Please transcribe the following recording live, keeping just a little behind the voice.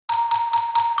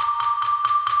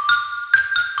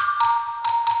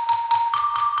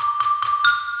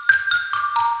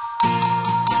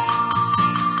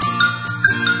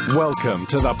Welcome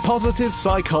to the Positive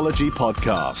Psychology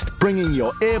Podcast, bringing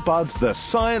your earbuds the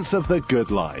science of the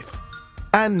good life.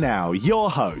 And now,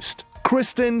 your host,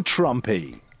 Kristen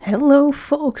Trumpy. Hello,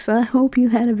 folks. I hope you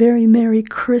had a very Merry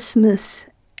Christmas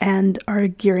and are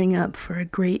gearing up for a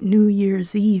great New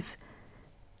Year's Eve.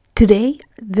 Today,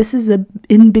 this is a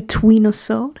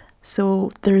in-between-isode,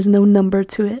 so there's no number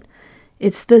to it.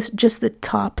 It's just the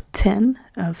top 10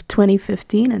 of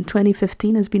 2015, and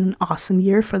 2015 has been an awesome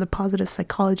year for the Positive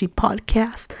Psychology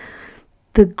Podcast.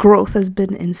 The growth has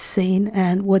been insane,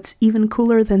 and what's even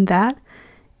cooler than that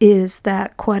is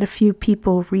that quite a few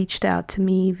people reached out to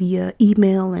me via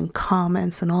email and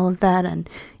comments and all of that, and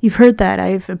you've heard that.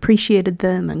 I've appreciated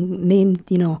them and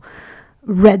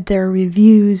read their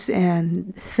reviews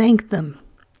and thanked them.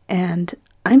 And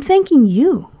I'm thanking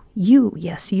you,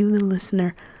 yes, you, the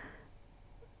listener,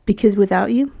 because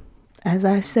without you, as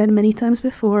I've said many times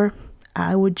before,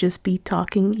 I would just be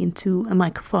talking into a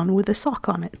microphone with a sock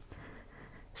on it.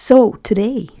 So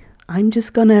today, I'm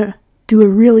just gonna do a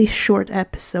really short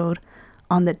episode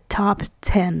on the top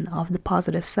 10 of the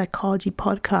Positive Psychology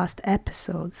Podcast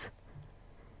episodes.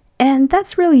 And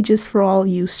that's really just for all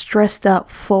you stressed out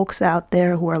folks out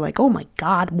there who are like, oh my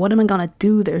God, what am I gonna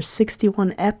do? There's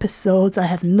 61 episodes. I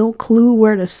have no clue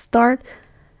where to start.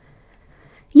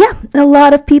 Yeah, a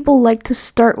lot of people like to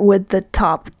start with the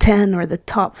top 10 or the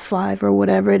top 5 or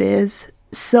whatever it is.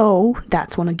 So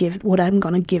that's what I'm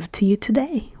going to give to you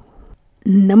today.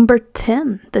 Number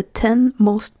 10, the 10th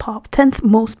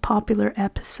most popular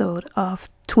episode of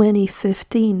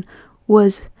 2015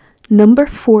 was number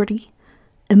 40,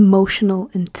 Emotional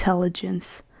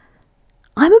Intelligence.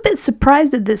 I'm a bit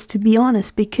surprised at this, to be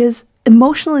honest, because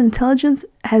emotional intelligence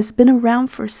has been around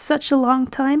for such a long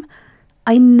time.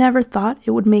 I never thought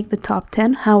it would make the top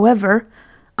 10. However,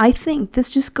 I think this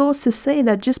just goes to say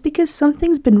that just because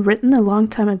something's been written a long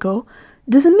time ago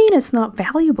doesn't mean it's not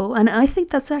valuable. And I think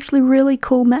that's actually a really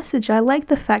cool message. I like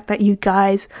the fact that you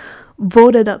guys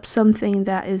voted up something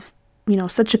that is,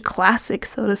 such a classic,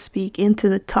 so to speak, into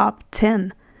the top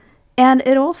 10. And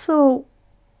it also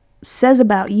says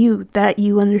about you that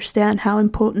you understand how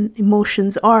important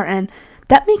emotions are. And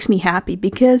that makes me happy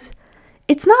because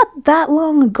it's not that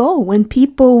long ago when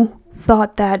people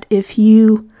thought that if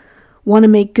you want to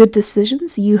make good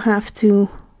decisions, you have to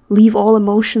leave all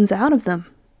emotions out of them.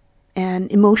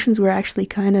 And emotions were actually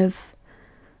kind of,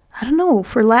 I don't know,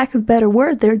 for lack of a better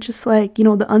word, they're just like,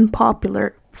 the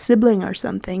unpopular sibling or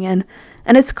something. And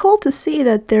it's cool to see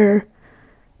that they're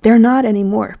not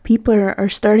anymore. People are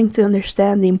starting to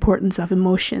understand the importance of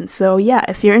emotions. So yeah,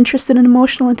 if you're interested in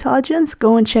emotional intelligence,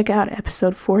 go and check out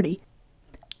episode 40.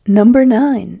 Number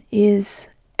 9 is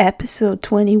episode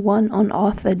 21 on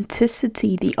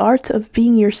authenticity, the art of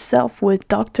being yourself with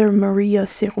Dr. Maria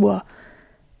Sirois.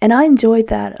 And I enjoyed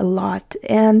that a lot.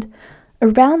 And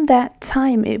around that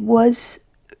time, it was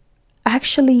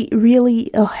actually really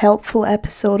a helpful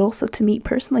episode also to me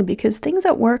personally, because things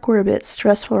at work were a bit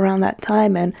stressful around that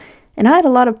time. And I had a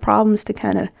lot of problems to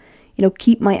kind of,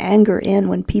 keep my anger in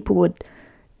when people would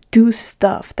do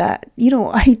stuff that,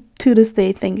 I to this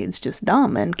day think it's just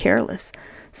dumb and careless.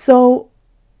 So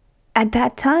at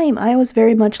that time, I was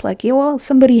very much like,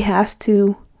 somebody has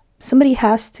to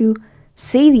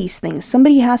say these things.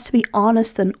 Somebody has to be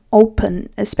honest and open,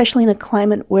 especially in a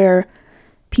climate where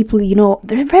people,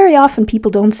 very often people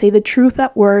don't say the truth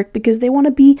at work because they want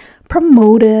to be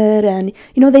promoted and,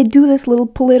 they do this little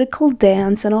political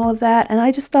dance and all of that. And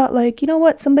I just thought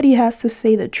somebody has to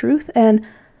say the truth. And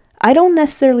I don't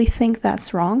necessarily think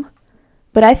that's wrong,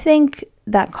 but I think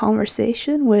that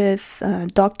conversation with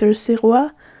Dr.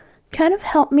 Sirois kind of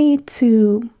helped me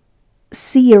to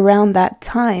see around that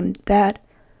time that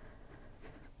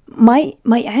my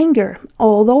anger,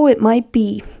 although it might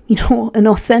be, an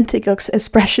authentic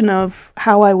expression of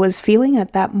how I was feeling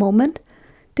at that moment,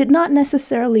 did not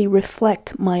necessarily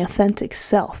reflect my authentic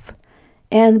self.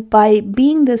 And by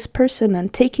being this person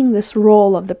and taking this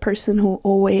role of the person who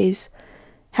always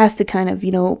has to kind of,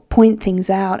 point things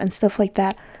out and stuff like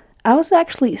that, I was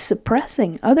actually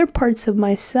suppressing other parts of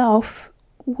myself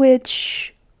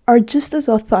which are just as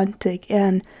authentic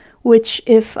and which,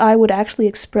 if I would actually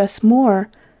express more,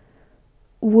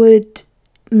 would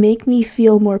make me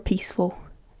feel more peaceful.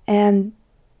 And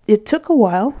it took a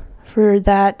while for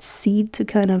that seed to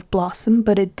kind of blossom,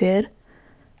 but it did.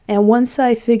 And once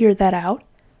I figured that out,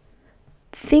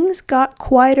 things got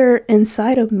quieter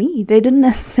inside of me. They didn't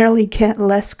necessarily get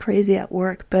less crazy at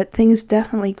work, but things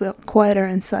definitely got quieter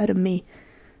inside of me.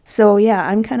 So yeah,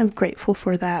 I'm kind of grateful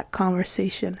for that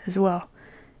conversation as well.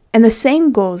 And the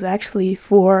same goes actually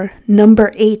for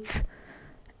number 8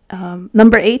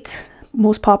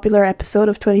 most popular episode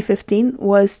of 2015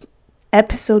 was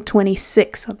episode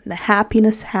 26 on the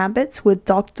happiness habits with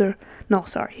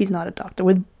he's not a doctor,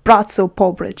 with Bratso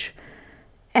Pobridge.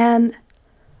 And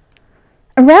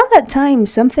around that time,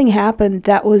 something happened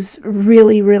that was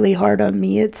really, really hard on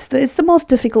me. It's the most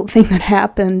difficult thing that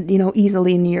happened,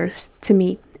 easily in years to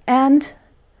me. And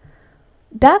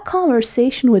that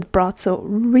conversation with Bratso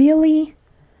really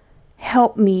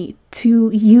helped me to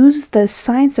use the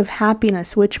science of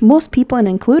happiness, which most people, and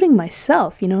including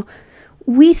myself,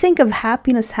 we think of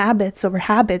happiness habits or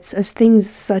habits as things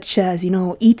such as,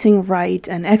 eating right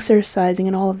and exercising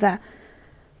and all of that.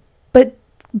 But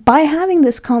by having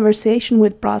this conversation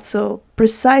with Bratso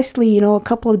precisely, a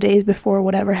couple of days before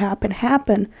whatever happened,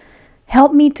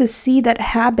 helped me to see that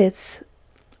habits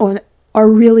are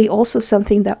really also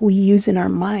something that we use in our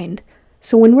mind.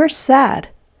 So when we're sad,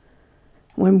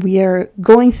 when we are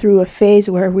going through a phase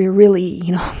where we're really,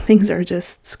 things are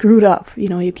just screwed up,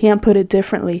 you can't put it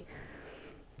differently,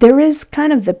 there is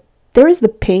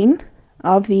the pain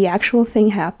of the actual thing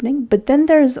happening, but then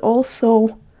there's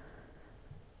also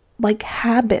like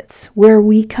habits where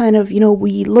we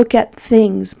we look at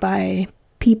things by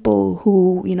people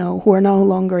who are no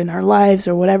longer in our lives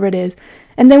or whatever it is,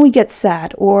 and then we get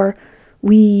sad, or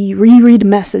we reread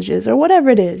messages or whatever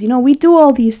it is. We do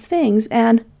all these things,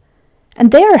 and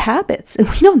they are habits, and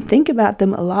we don't think about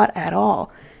them a lot at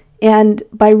all. And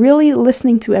by really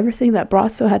listening to everything that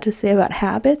Bratso had to say about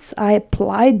habits, I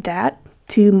applied that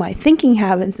to my thinking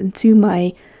habits and to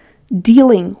my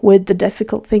dealing with the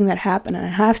difficult thing that happened. And I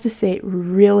have to say, it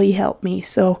really helped me.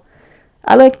 So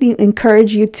I like to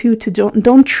encourage you to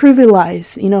don't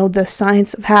trivialize, the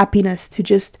science of happiness to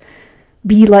just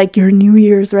be like your New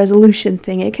Year's resolution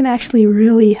thing. It can actually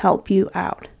really help you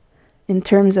out in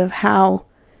terms of how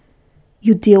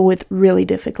you deal with really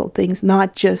difficult things,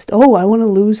 not just, I want to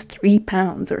lose 3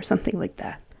 pounds or something like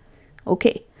that.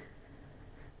 Okay.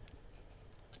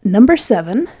 Number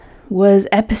 7 was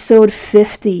episode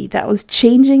 50. That was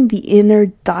changing the inner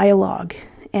dialogue.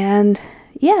 And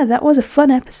yeah, that was a fun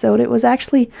episode. It was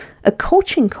actually a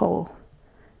coaching call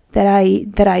that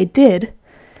I did.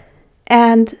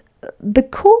 And the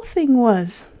cool thing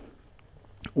was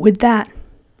with that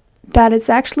it's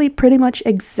actually pretty much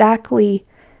exactly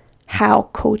how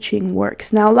coaching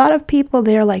works. Now, a lot of people,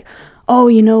 they're like,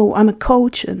 I'm a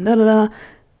coach and da-da-da.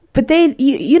 But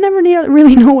you never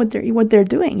really know what they're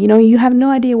doing. You have no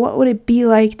idea what would it be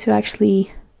like to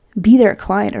actually be their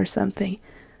client or something.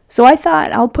 So I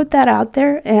thought I'll put that out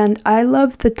there, and I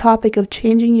love the topic of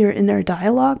changing your inner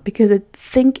dialogue because I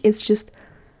think it's just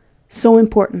so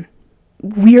important.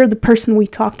 We are the person we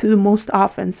talk to the most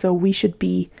often, so that should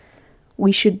be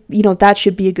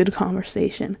a good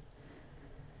conversation.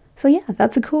 So yeah,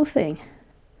 that's a cool thing.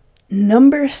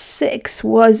 Number 6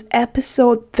 was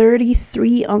episode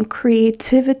 33 on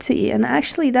creativity. And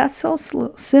actually, that's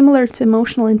also similar to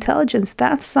emotional intelligence.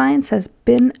 That science has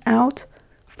been out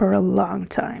for a long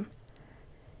time.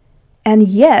 And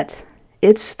yet,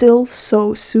 it's still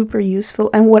so super useful.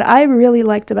 And what I really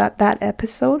liked about that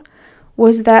episode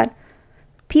was that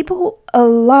people, a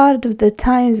lot of the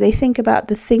times, they think about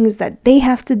the things that they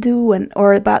have to do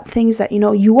or about things that,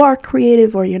 you are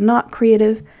creative or you're not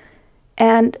creative.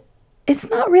 And it's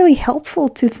not really helpful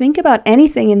to think about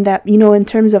anything in that, in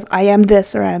terms of I am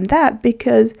this or I am that,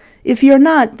 because if you're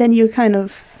not, then you're kind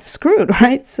of screwed,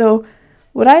 right? So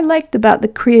what I liked about the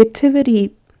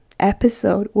creativity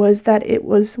episode was that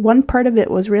one part of it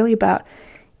was really about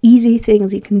easy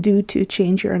things you can do to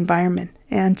change your environment.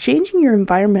 And changing your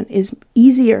environment is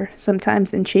easier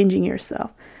sometimes than changing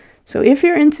yourself. So if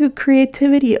you're into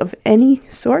creativity of any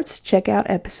sorts, check out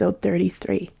episode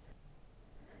 33.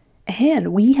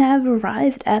 And we have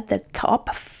arrived at the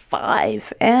top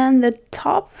 5. And the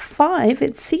top 5,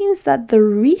 it seems that the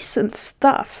recent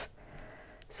stuff,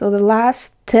 so the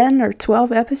last 10 or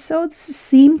 12 episodes,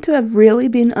 seem to have really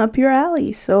been up your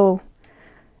alley. So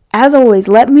as always,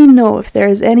 let me know if there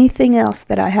is anything else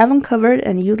that I haven't covered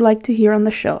and you'd like to hear on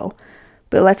the show.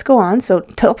 But let's go on. So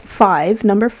top 5,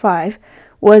 number 5,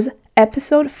 was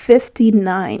episode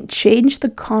 59, Change the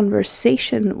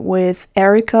Conversation with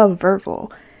Erica Vervo.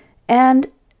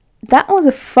 And that was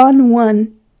a fun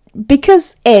one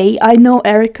because I know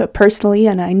Erica personally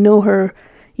and I know her,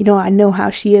 I know how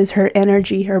she is, her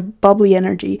energy, her bubbly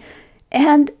energy.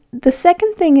 And the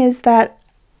second thing is that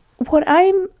what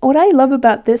I love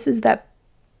about this is that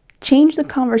change the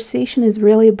conversation is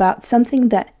really about something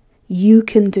that you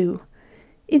can do.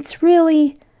 It's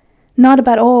really not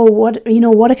about, what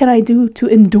can I do to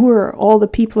endure all the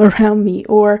people around me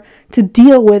or to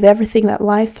deal with everything that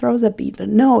life throws at me. But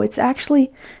no, it's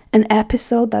actually an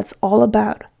episode that's all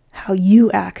about how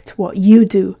you act, what you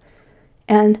do.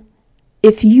 And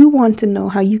if you want to know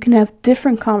how you can have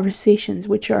different conversations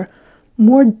which are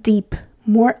more deep,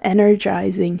 more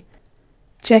energizing,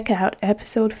 check out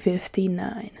episode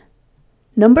 59.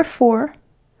 Number 4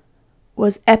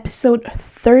 was episode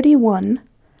 31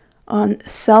 on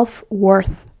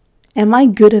self-worth. Am I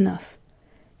good enough?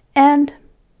 And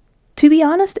to be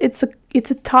honest, it's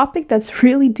a topic that's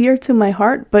really dear to my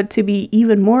heart, but to be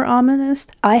even more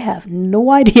honest, I have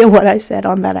no idea what I said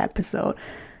on that episode.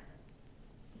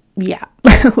 Yeah,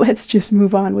 let's just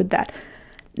move on with that.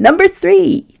 Number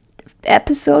 3,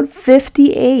 episode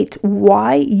 58,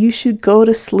 why you should go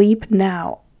to sleep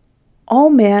now. Oh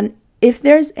man, if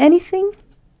there's anything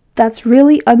that's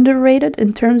really underrated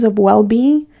in terms of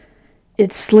well-being,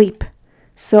 it's sleep.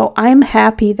 So I'm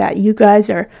happy that you guys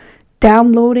are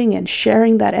downloading and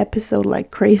sharing that episode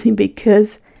like crazy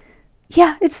because,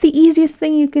 yeah, it's the easiest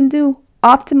thing you can do.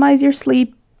 Optimize your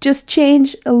sleep. Just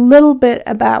change a little bit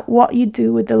about what you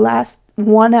do with the last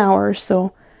 1 hour or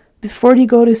so before you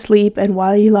go to sleep and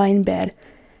while you lie in bed.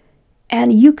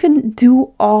 And you can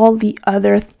do all the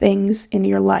other things in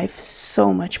your life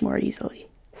so much more easily.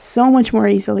 So much more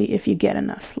easily if you get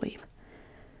enough sleep.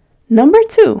 Number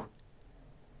 2,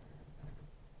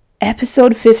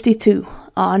 episode 52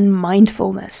 on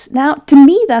mindfulness. Now, to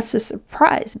me, that's a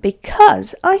surprise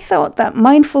because I thought that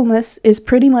mindfulness is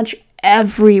pretty much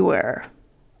everywhere.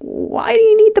 Why do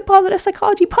you need the Positive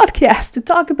Psychology Podcast to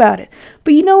talk about it?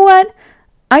 But you know what?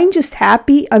 I'm just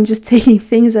happy. I'm just taking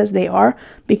things as they are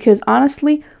because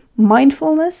honestly,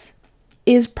 mindfulness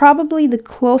is probably the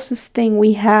closest thing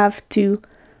we have to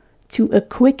a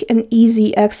quick and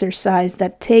easy exercise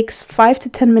that takes 5 to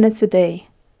 10 minutes a day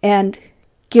and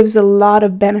gives a lot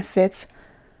of benefits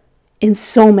in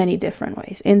so many different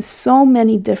ways.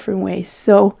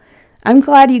 So I'm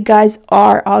glad you guys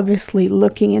are obviously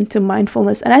looking into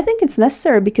mindfulness. And I think it's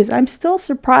necessary because I'm still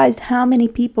surprised how many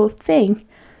people think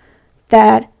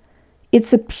that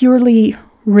it's a purely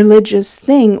religious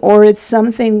thing or it's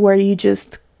something where you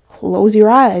just close your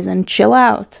eyes and chill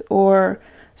out or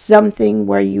something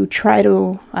where you try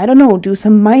to, I don't know, do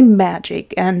some mind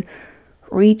magic and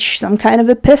reach some kind of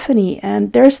epiphany.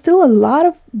 And there's still a lot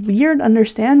of weird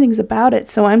understandings about it.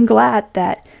 So I'm glad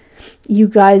that you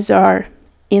guys are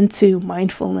into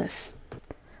mindfulness.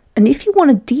 And if you want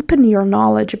to deepen your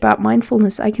knowledge about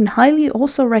mindfulness, I can highly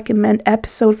also recommend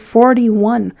episode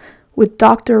 41 with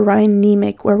Dr. Ryan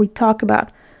Nemec, where we talk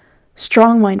about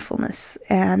strong mindfulness.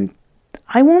 And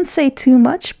I won't say too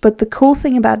much, but the cool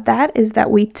thing about that is that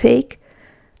we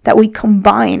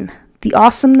combine the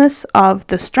awesomeness of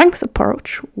the strengths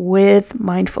approach with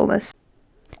mindfulness.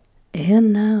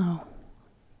 And now,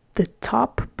 the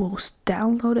top most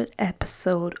downloaded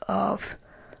episode of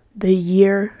the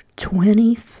year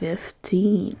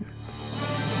 2015.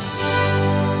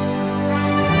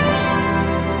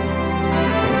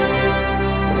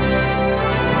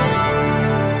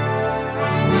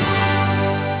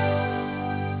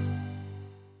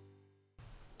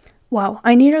 Wow,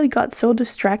 I nearly got so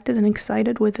distracted and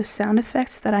excited with the sound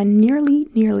effects that I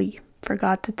nearly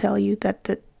forgot to tell you that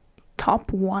the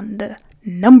top one, the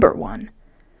number one,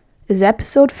 is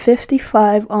episode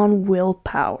 55 on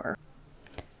willpower.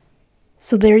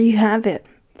 So there you have it.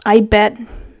 I bet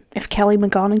if Kelly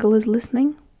McGonigal is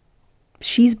listening,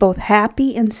 she's both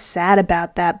happy and sad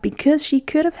about that because she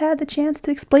could have had the chance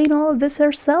to explain all of this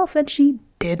herself and she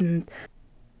didn't.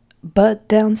 But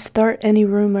don't start any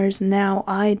rumors now.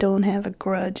 I don't have a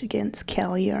grudge against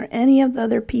Kelly or any of the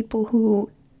other people who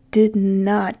did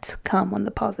not come on the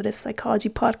Positive Psychology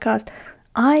Podcast.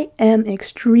 I am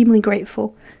extremely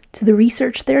grateful to the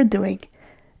research they're doing,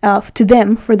 to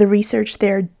them for the research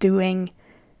they're doing.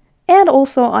 And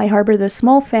also I harbor the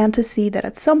small fantasy that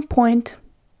at some point,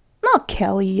 not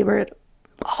Kelly, but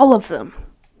all of them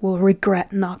will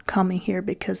regret not coming here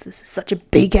because this is such a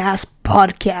big-ass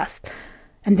podcast.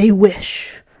 And they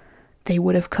wish they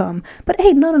would have come. But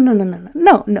hey, no.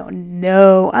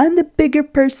 I'm the bigger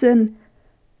person.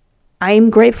 I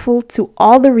am grateful to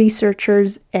all the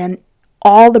researchers and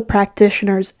all the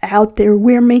practitioners out there.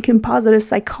 We're making positive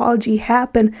psychology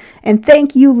happen. And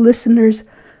thank you, listeners,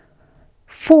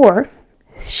 for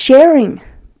sharing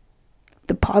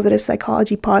the Positive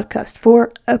Psychology Podcast,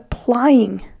 for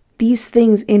applying these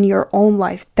things in your own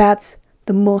life. That's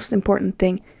the most important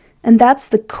thing. And that's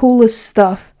the coolest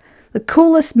stuff. The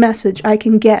coolest message I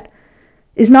can get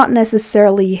is not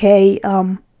necessarily, hey,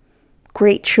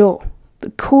 great show. The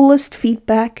coolest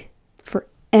feedback for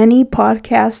any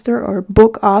podcaster or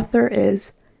book author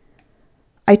is,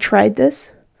 I tried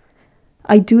this.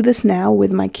 I do this now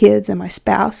with my kids and my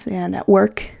spouse and at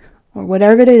work or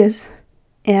whatever it is.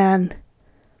 And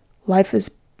life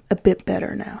is a bit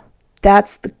better now.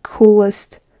 That's the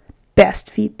coolest,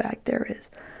 best feedback there is.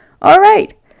 All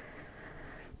right.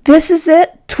 This is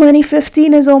it.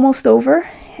 2015 is almost over,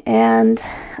 and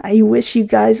I wish you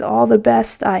guys all the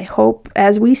best. I hope,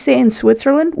 as we say in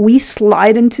Switzerland, we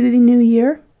slide into the new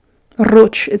year.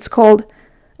 Rutsch. It's called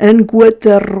ein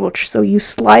guter Rutsch. So you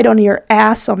slide on your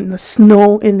ass on the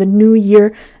snow in the new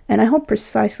year, and I hope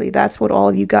precisely that's what all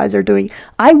of you guys are doing.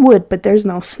 I would, but there's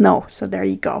no snow, so there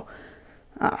you go.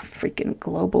 Freaking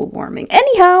global warming.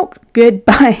 Anyhow,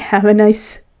 goodbye. Have a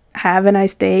nice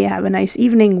day, have a nice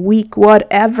evening, week,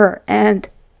 whatever, and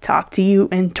talk to you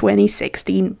in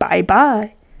 2016.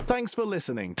 Bye-bye. Thanks for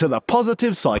listening to the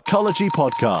Positive Psychology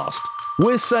Podcast.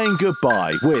 We're saying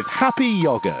goodbye with happy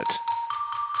yogurt.